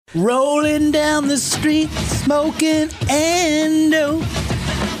Rolling down the street, smoking endo,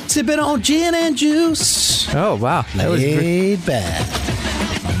 sipping on gin and juice. Oh, wow. Laid back.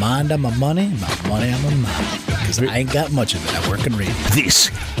 My mind on my money, my money on my mind. Because I ain't got much of it. I work and read. This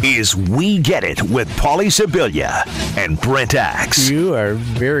is We Get It with Paulie Sibilia and Brent Axe. You are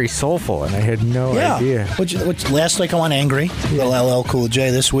very soulful, and I had no idea. Which last week I went angry. Little LL Cool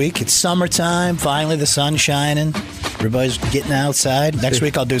J this week. It's summertime. Finally, the sun's shining. Everybody's getting outside. Next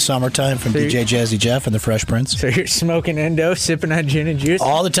week I'll do Summertime from DJ Jazzy Jeff and the Fresh Prince. So you're smoking endo, sipping on gin and juice?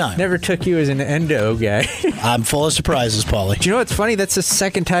 All the time. Never took you as an endo guy. I'm full of surprises, Paulie. Do you know what's funny? That's the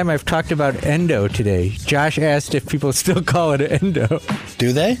second time I've talked about endo today. Josh asked if people still call it endo.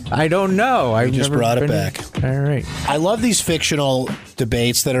 Do they? I don't know. I just brought it back. All right. I love these fictional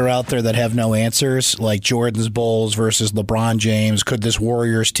debates that are out there that have no answers, like Jordan's Bulls versus LeBron James. Could this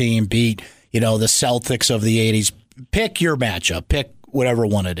Warriors team beat, the Celtics of the 80s? Pick your matchup. Pick whatever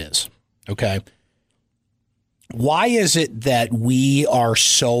one it is. Okay? Why is it that we are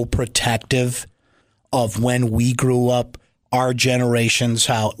so protective of when we grew up, our generations?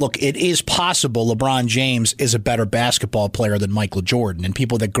 Look, it is possible LeBron James is a better basketball player than Michael Jordan, and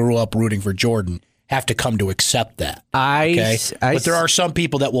people that grew up rooting for Jordan have to come to accept that. But there are some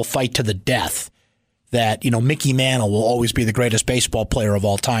people that will fight to the death that, Mickey Mantle will always be the greatest baseball player of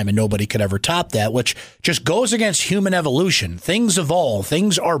all time and nobody could ever top that, which just goes against human evolution. Things evolve.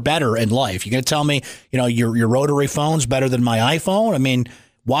 Things are better in life. You're going to tell me, your rotary phone's better than my iPhone? I mean,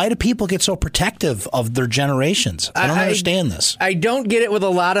 why do people get so protective of their generations? I don't understand this. I don't get it with a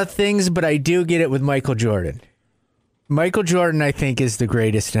lot of things, but I do get it with Michael Jordan. Michael Jordan, I think, is the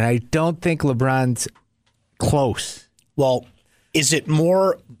greatest, and I don't think LeBron's close. Well, is it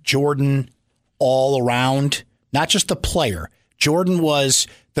more Jordan all around, not just the player? Jordan was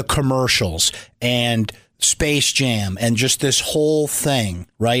the commercials and Space Jam and just this whole thing,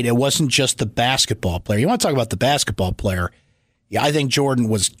 right? It wasn't just the basketball player. You want to talk about the basketball player? Yeah, I think Jordan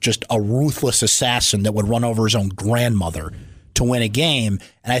was just a ruthless assassin that would run over his own grandmother to win a game.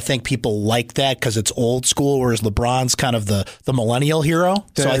 And I think people like that because it's old school, whereas LeBron's kind of the millennial hero.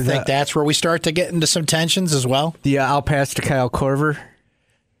 So I think that's where we start to get into some tensions as well. I'll pass to Kyle Korver.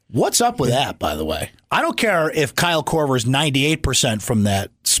 What's up with that, by the way? I don't care if Kyle Korver's 98% from that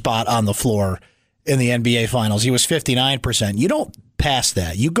spot on the floor in the NBA Finals. He was 59%. You don't pass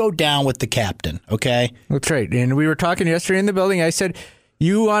that. You go down with the captain, okay? That's right. And we were talking yesterday in the building. I said,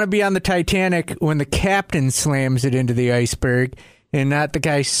 you want to be on the Titanic when the captain slams it into the iceberg and not the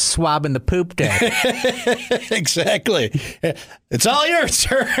guy swabbing the poop deck. Exactly. It's all yours,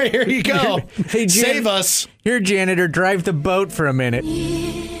 sir. Here you go. Hey, save us. Here, janitor, drive the boat for a minute.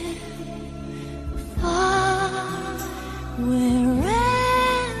 Wherever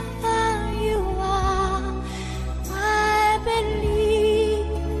you are, I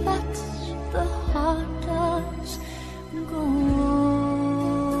believe that's the heart does go.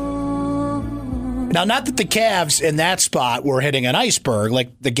 Now, not that the Cavs in that spot were hitting an iceberg, like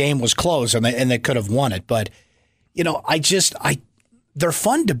the game was close and they could have won it. But, they're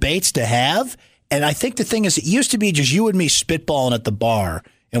fun debates to have. And I think the thing is, it used to be just you and me spitballing at the bar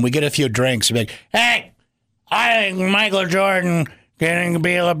and we get a few drinks and be like, hey, I think Michael Jordan can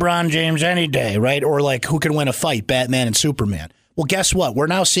be LeBron James any day, right? Or like, who can win a fight, Batman and Superman? Well, guess what? We're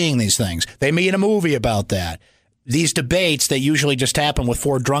now seeing these things. They made a movie about that. These debates that usually just happen with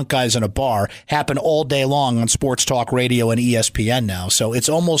four drunk guys in a bar happen all day long on sports talk radio and ESPN now. So it's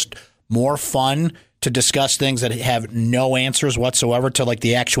almost more fun to discuss things that have no answers whatsoever to like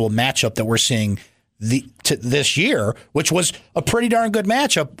the actual matchup that we're seeing this year, which was a pretty darn good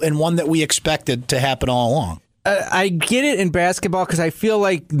matchup and one that we expected to happen all along. I get it in basketball because I feel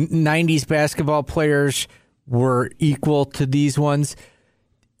like 90s basketball players were equal to these ones.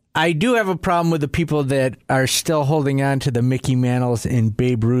 I do have a problem with the people that are still holding on to the Mickey Mantles and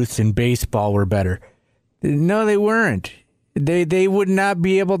Babe Ruths in baseball were better. No, they weren't. They would not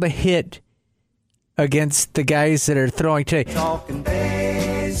be able to hit against the guys that are throwing today. Talking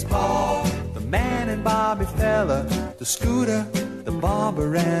baseball, the man and Bobby Fella, the Scooter, the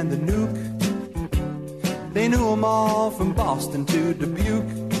Barber, and the Nuke. They knew them all from Boston to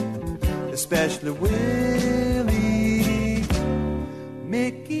Dubuque, especially Willie,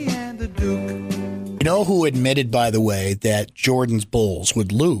 Mickey, and the Duke. You know who admitted, by the way, that Jordan's Bulls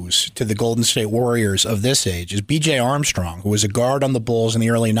would lose to the Golden State Warriors of this age is B.J. Armstrong, who was a guard on the Bulls in the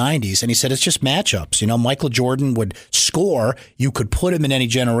early 90s. And he said it's just matchups. Michael Jordan would score. You could put him in any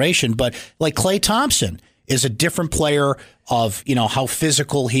generation. But like Klay Thompson, is a different player of, how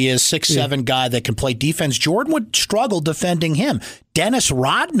physical he is, 6'7" guy that can play defense. Jordan would struggle defending him. Dennis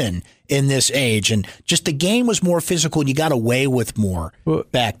Rodman in this age, and just the game was more physical and you got away with more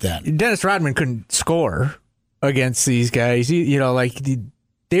back then. Dennis Rodman couldn't score against these guys.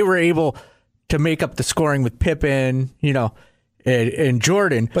 They were able to make up the scoring with Pippen, and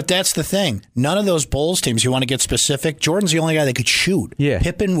Jordan. But that's the thing. None of those Bulls teams, you want to get specific, Jordan's the only guy that could shoot. Yeah.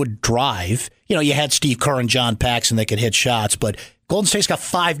 Pippen would drive. You had Steve Kerr and John Paxson that could hit shots, but Golden State's got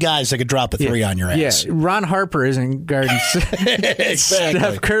 5 guys that could drop a 3 on your ass. Yeah, Ron Harper isn't guarding Exactly.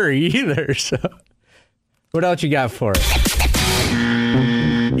 Steph Curry either. So, what else you got for us?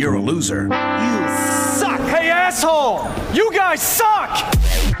 You're a loser. Suck! Hey, asshole! You guys suck!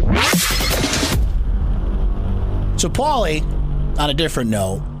 So, Paulie, on a different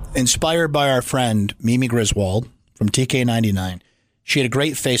note, inspired by our friend Mimi Griswold from TK99, she had a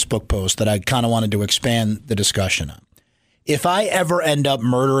great Facebook post that I kind of wanted to expand the discussion on. If I ever end up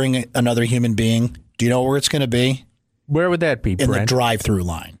murdering another human being, do you know where it's going to be? Where would that be, In Brent? the drive-through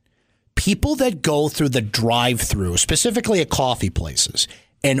line. People that go through the drive-through, specifically at coffee places,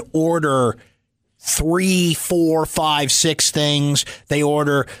 and order 3, 4, 5, 6 things. They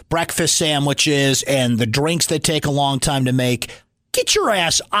order breakfast sandwiches and the drinks that take a long time to make. Get your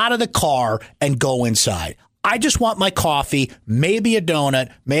ass out of the car and go inside. I just want my coffee, maybe a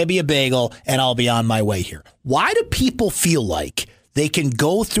donut, maybe a bagel, and I'll be on my way here. Why do people feel like they can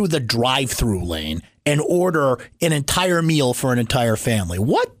go through the drive-through lane and order an entire meal for an entire family?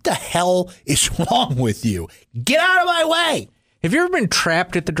 What the hell is wrong with you? Get out of my way. Have you ever been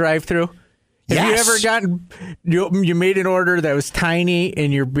trapped at the drive-thru? Have you Yes. ever gotten, you made an order that was tiny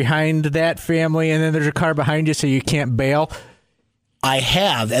and you're behind that family and then there's a car behind you so you can't bail? I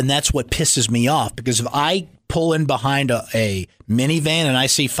have, and that's what pisses me off, because if I pull in behind a minivan and I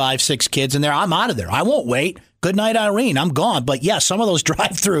see 5, 6 kids in there, I'm out of there. I won't wait. Good night, Irene. I'm gone. But yeah, some of those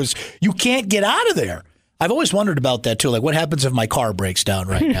drive-thrus, you can't get out of there. I've always wondered about that too. Like, what happens if my car breaks down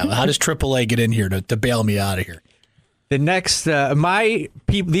right now? How does AAA get in here to bail me out of here? The next,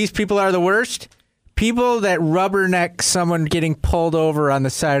 these people are the worst. People that rubberneck someone getting pulled over on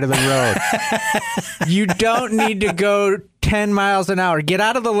the side of the road. You don't need to go 10 miles an hour. Get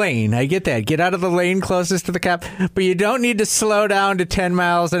out of the lane. I get that. Get out of the lane closest to the cop. But you don't need to slow down to 10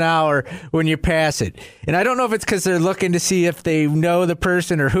 miles an hour when you pass it. And I don't know if it's because they're looking to see if they know the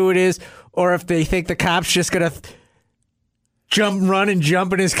person or who it is, or if they think the cop's just going to run and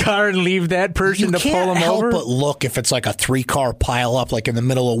jump in his car and leave that person to pull him over. You can't help but look if it's like a 3-car pileup, like in the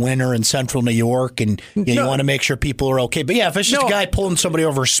middle of winter in central New York, and you want to make sure people are okay. But yeah, if it's just a guy pulling somebody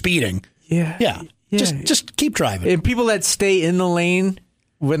over speeding, yeah. Just keep driving. And people that stay in the lane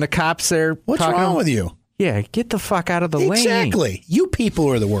when the cops are What's talking wrong to them, with you? Yeah, get the fuck out of the lane. Exactly. You people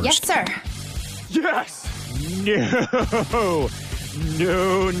are the worst. Yes, sir. Yes! No! No.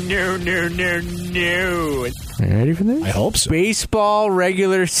 Ready for this? I hope so. Baseball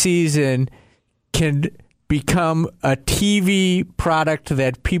regular season can become a TV product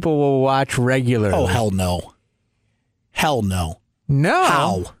that people will watch regularly. Oh, hell no. Hell no. No.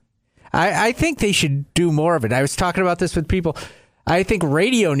 How? I think they should do more of it. I was talking about this with people. I think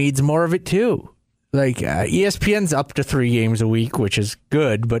radio needs more of it too. Like ESPN's up to 3 games a week, which is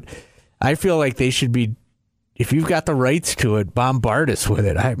good, but I feel like they should be, if you've got the rights to it, bombard us with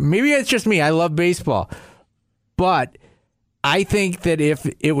it. Maybe it's just me. I love baseball. But I think that if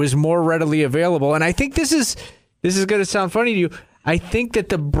it was more readily available, and I think this is going to sound funny to you, I think that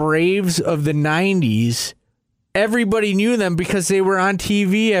the Braves of the 90s, everybody knew them because they were on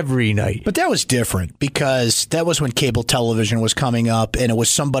TV every night. But that was different because that was when cable television was coming up and it was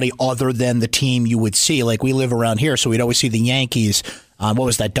somebody other than the team you would see. Like, we live around here, so we'd always see the Yankees on, what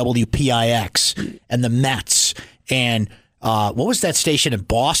was that, WPIX, and the Mets. And what was that station in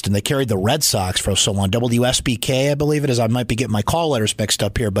Boston? They carried the Red Sox for so long. WSBK, I believe it is. I might be getting my call letters mixed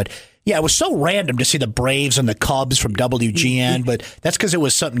up here. But yeah, it was so random to see the Braves and the Cubs from WGN, but that's because it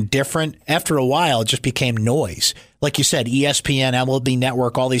was something different. After a while, it just became noise. Like you said, ESPN, MLB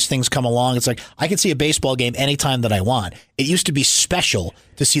Network, all these things come along. It's like, I can see a baseball game anytime that I want. It used to be special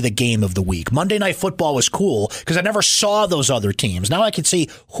to see the game of the week. Monday Night Football was cool because I never saw those other teams. Now I can see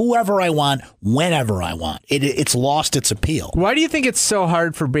whoever I want, whenever I want. It's lost its appeal. Why do you think it's so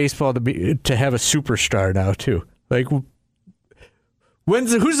hard for baseball to have a superstar now, too? Like,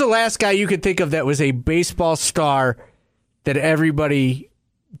 who's the last guy you could think of that was a baseball star that everybody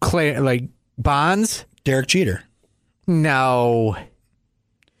like Bonds? Derek Jeter. No.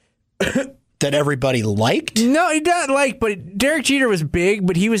 That everybody liked? No, he doesn't like, but Derek Jeter was big,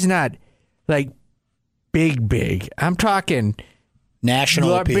 but he was not like big. I'm talking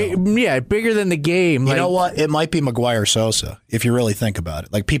National appeal. Bigger than the game. You know what? It might be Maguire Sosa, if you really think about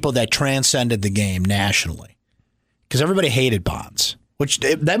it. Like people that transcended the game nationally. Because everybody hated Bonds, which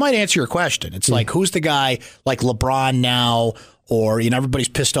that might answer your question. It's like, who's the guy like LeBron now? Or, everybody's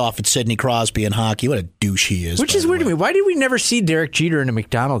pissed off at Sidney Crosby in hockey. What a douche he is. Which is weird to me. Why did we never see Derek Jeter in a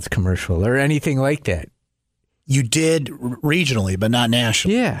McDonald's commercial or anything like that? You did regionally, but not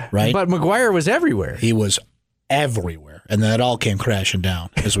nationally. Yeah. Right? But Maguire was everywhere. He was everywhere. And then it all came crashing down,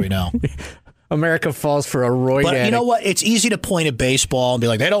 as we know. America falls for a roid But addict. you know what? It's easy to point at baseball and be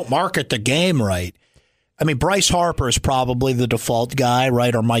like, they don't market the game right. I mean, Bryce Harper is probably the default guy,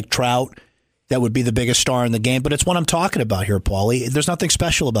 right? Or Mike Trout. That would be the biggest star in the game. But it's what I'm talking about here, Paulie. There's nothing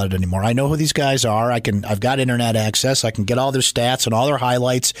special about it anymore. I know who these guys are. I've got internet access. I can get all their stats and all their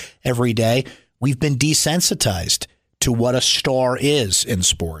highlights every day. We've been desensitized to what a star is in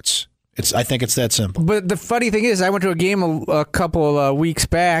sports. I think it's that simple. But the funny thing is, I went to a game a couple of weeks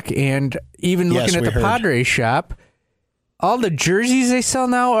back, and even looking at the Padres shop, all the jerseys they sell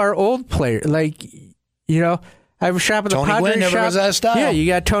now are old players. Like, I was shopping at the Tony Padres Gwynn never shop. has that style. Yeah, you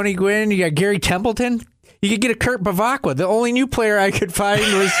got Tony Gwynn, you got Gary Templeton. You could get a Kurt Bavacqua. The only new player I could find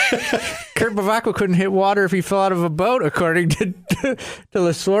was Kurt Bavacqua couldn't hit water if he fell out of a boat, according to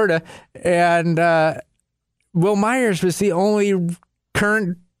Lasorda. And Will Myers was the only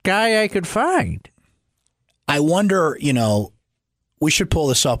current guy I could find. I wonder, we should pull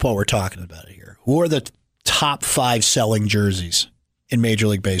this up while we're talking about it here. Who are the top 5 selling jerseys in Major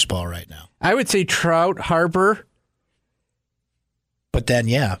League Baseball right now? I would say Trout, Harper. But then,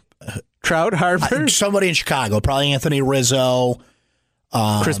 Trout, Harper. Somebody in Chicago, probably Anthony Rizzo.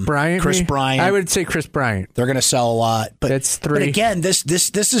 Chris Bryant. I would say Chris Bryant. They're going to sell a lot. But that's 3. But again, this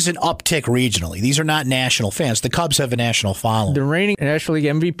is an uptick regionally. These are not national fans. The Cubs have a national following. The reigning National League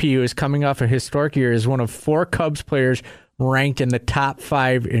MVP, who is coming off a historic year, is one of 4 Cubs players ranked in the top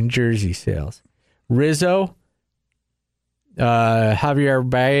 5 in jersey sales. Rizzo, Javier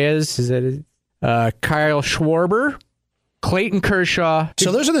Baez, is that it? Kyle Schwarber, Clayton Kershaw.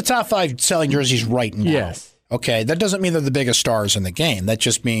 So those are the top 5 selling jerseys right now. Yes. Okay, that doesn't mean they're the biggest stars in the game. That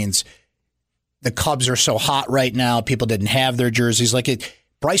just means the Cubs are so hot right now. People didn't have their jerseys.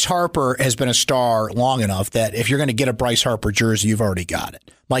 Bryce Harper has been a star long enough that if you're going to get a Bryce Harper jersey, you've already got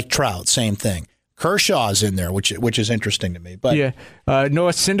it. Mike Trout, same thing. Kershaw's in there, which is interesting to me. But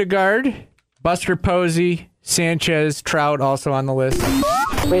Noah Syndergaard, Buster Posey, Sanchez, Trout also on the list.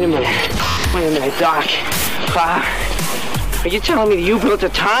 Wait a minute, Doc. Are you telling me that you built a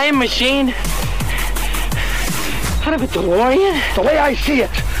time machine? Out of a DeLorean? The way I see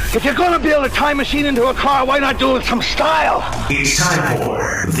it, if you're going to build a time machine into a car, why not do it with some style? It's time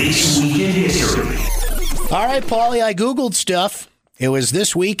for This Week in History. All right, Paulie, I Googled stuff. It was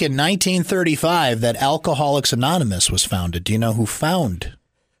this week in 1935 that Alcoholics Anonymous was founded. Do you know who found?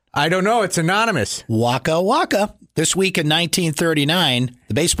 I don't know. It's anonymous. Waka Waka. This week in 1939,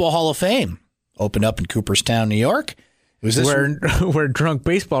 the Baseball Hall of Fame opened up in Cooperstown, New York. It was where drunk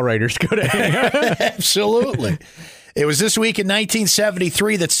baseball writers go to hang out. Absolutely. It was this week in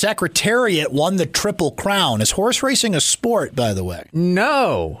 1973 that Secretariat won the Triple Crown. Is horse racing a sport, by the way?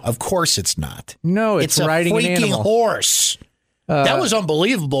 No. Of course it's not. No, it's riding a freaking an animal. Horse. That was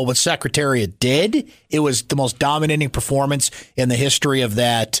unbelievable what Secretariat did. It was the most dominating performance in the history of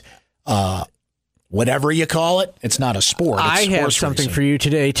that, whatever you call it. It's not a sport. It's I have horse something racing. for you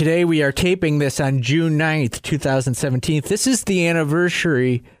today. Today we are taping this on June 9th, 2017. This is the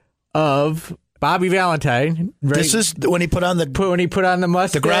anniversary of Bobby Valentine. Right? This is when he put on the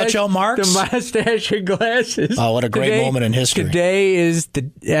mustache, the Groucho Marx, the mustache and glasses. Oh, what a great moment in history! Today is the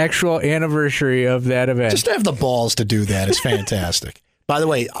actual anniversary of that event. Just to have the balls to do that is fantastic. By the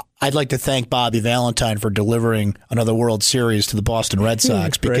way, I'd like to thank Bobby Valentine for delivering another World Series to the Boston Red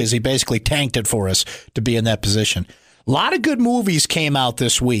Sox because he basically tanked it for us to be in that position. A lot of good movies came out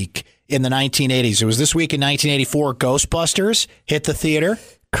this week in the 1980s. It was this week in 1984, Ghostbusters hit the theater.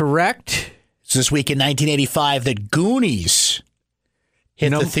 Correct. It's this week in 1985 that Goonies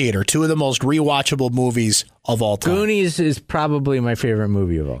hit the theater. 2 of the most rewatchable movies of all time. Goonies is probably my favorite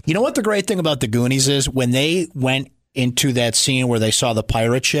movie of all time. You know what the great thing about the Goonies is? When they went into that scene where they saw the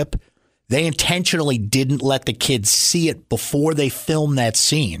pirate ship, they intentionally didn't let the kids see it before they filmed that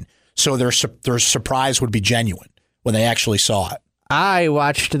scene. So their surprise would be genuine when they actually saw it. I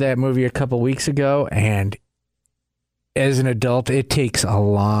watched that movie a couple weeks ago, and as an adult, it takes a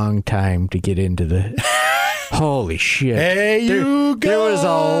long time to get into the... Holy shit. Hey, you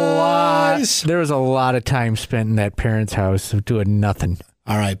guys! There was a lot of time spent in that parents' house of doing nothing.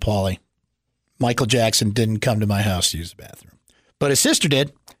 All right, Paulie. Michael Jackson didn't come to my house to use the bathroom, but his sister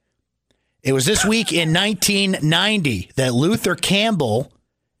did. It was this week in 1990 that Luther Campbell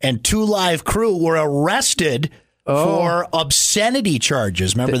and Two Live Crew were arrested for obscenity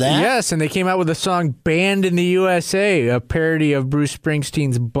charges. Remember that? Yes, and they came out with a song Banned in the USA, a parody of Bruce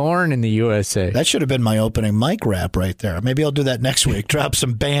Springsteen's Born in the USA. That should have been my opening mic rap right there. Maybe I'll do that next week. Drop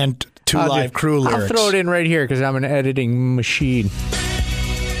some band Two Live Crew lyrics. I'll throw it in right here because I'm an editing machine.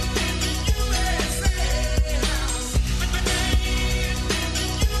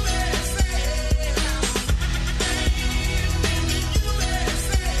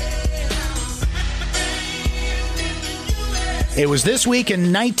 It was this week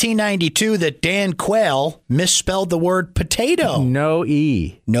in 1992 that Dan Quayle misspelled the word potato. No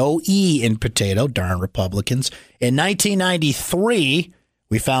E. No E in potato, darn Republicans. In 1993,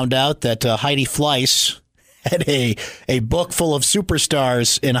 we found out that Heidi Fleiss had a book full of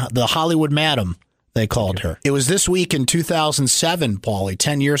superstars in the Hollywood Madam, they called her. It was this week in 2007, Paulie,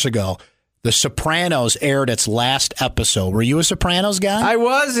 10 years ago. The Sopranos aired its last episode. Were you a Sopranos guy? I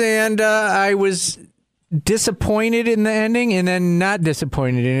was, and I was disappointed in the ending and then not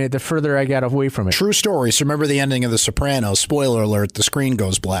disappointed in it the further I got away from it. True story. So remember the ending of The Sopranos. Spoiler alert, the screen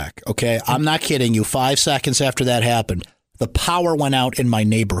goes black. Okay? I'm not kidding you. 5 seconds after that happened, the power went out in my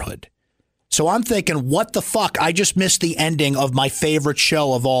neighborhood. So I'm thinking, what the fuck? I just missed the ending of my favorite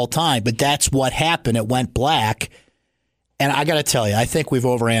show of all time. But that's what happened. It went black. And I got to tell you, I think we've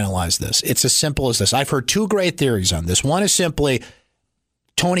overanalyzed this. It's as simple as this. I've heard 2 great theories on this. One is simply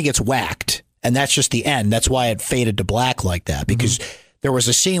Tony gets whacked. And that's just the end. That's why it faded to black like that. Because there was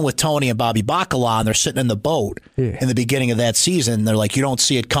a scene with Tony and Bobby Bacala, and they're sitting in the boat in the beginning of that season. They're like, you don't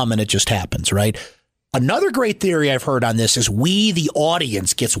see it coming. It just happens, right? Another great theory I've heard on this is we, the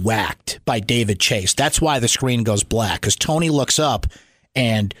audience, gets whacked by David Chase. That's why the screen goes black. Because Tony looks up,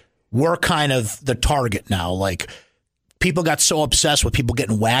 and we're kind of the target now. Like, people got so obsessed with people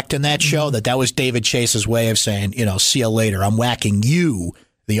getting whacked in that show that was David Chase's way of saying, see you later. I'm whacking you,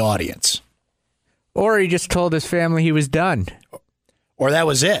 the audience. Or he just told his family he was done. Or that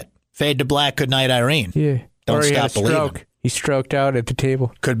was it. Fade to black, good night, Irene. Yeah. Don't stop believing. He stroked out at the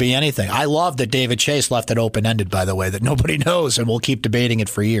table. Could be anything. I love that David Chase left it open-ended, by the way, that nobody knows, and we'll keep debating it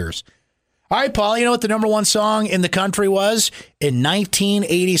for years. All right, Paul, you know what the number 1 song in the country was? In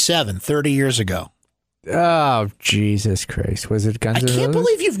 1987, 30 years ago. Oh, Jesus Christ. Was it Guns N' Roses? I can't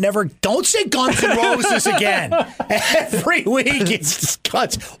believe you've never... Don't say Guns N' Roses again. Every week it's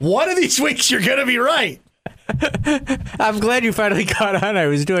Guns. One of these weeks you're going to be right. I'm glad you finally caught on I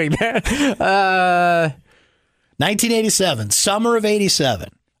was doing that. 1987, summer of 87.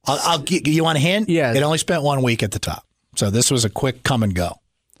 You want a hint? Yeah. It only spent 1 week at the top. So this was a quick come and go.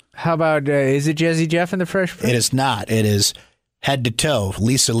 How about, is it Jazzy Jeff and the Fresh Prince? It is not. It is Head to Toe,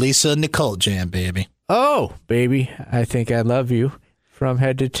 Lisa Nicole Jam, baby. Oh, baby, I think I love you from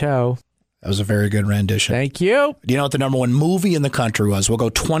head to toe. That was a very good rendition. Thank you. Do you know what the number 1 movie in the country was? We'll go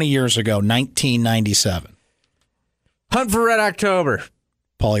 20 years ago, 1997. Hunt for Red October.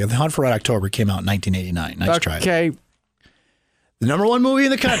 Paulie, The Hunt for Red October came out in 1989. Nice try. Okay. The number 1 movie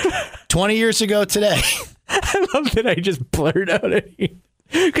in the country, 20 years ago today. I love that I just blurred out it.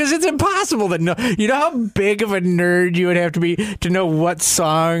 Because it's impossible to know. You know how big of a nerd you would have to be to know what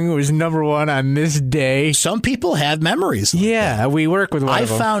song was number 1 on this day? Some people have memories. Like that. We work with one of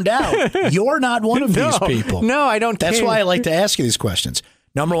them. I found out you're not one of these people. No, I don't. That's why I like to ask you these questions.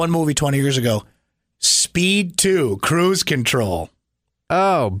 Number 1 movie 20 years ago, Speed 2, Cruise Control.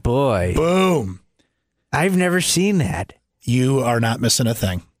 Oh, boy. Boom. I've never seen that. You are not missing a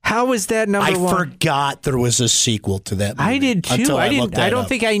thing. How was that number 1? I forgot there was a sequel to that movie. I did too. I don't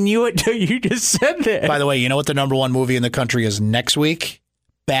think I knew it till you just said that. By the way, you know what the number 1 movie in the country is next week?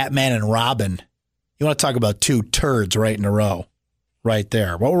 Batman and Robin. You want to talk about 2 turds right in a row? Right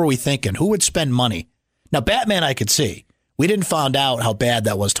there. What were we thinking? Who would spend money? Now, Batman I could see. We didn't find out how bad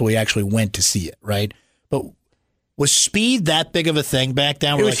that was till we actually went to see it, right? But was Speed that big of a thing back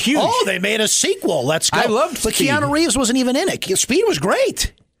then? It was huge. Oh, they made a sequel. Let's go. I loved But Speed. Keanu Reeves wasn't even in it. Speed was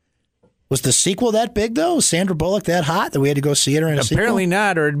great. Was the sequel that big, though? Was Sandra Bullock that hot that we had to go see it in a sequel? Apparently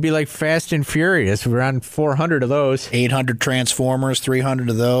not, or it'd be like Fast and Furious. We're on 400 of those. 800 Transformers, 300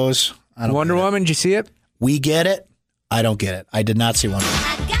 of those. Wonder Woman, did you see it? We get it. I don't get it. I did not see Wonder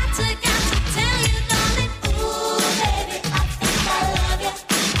Woman.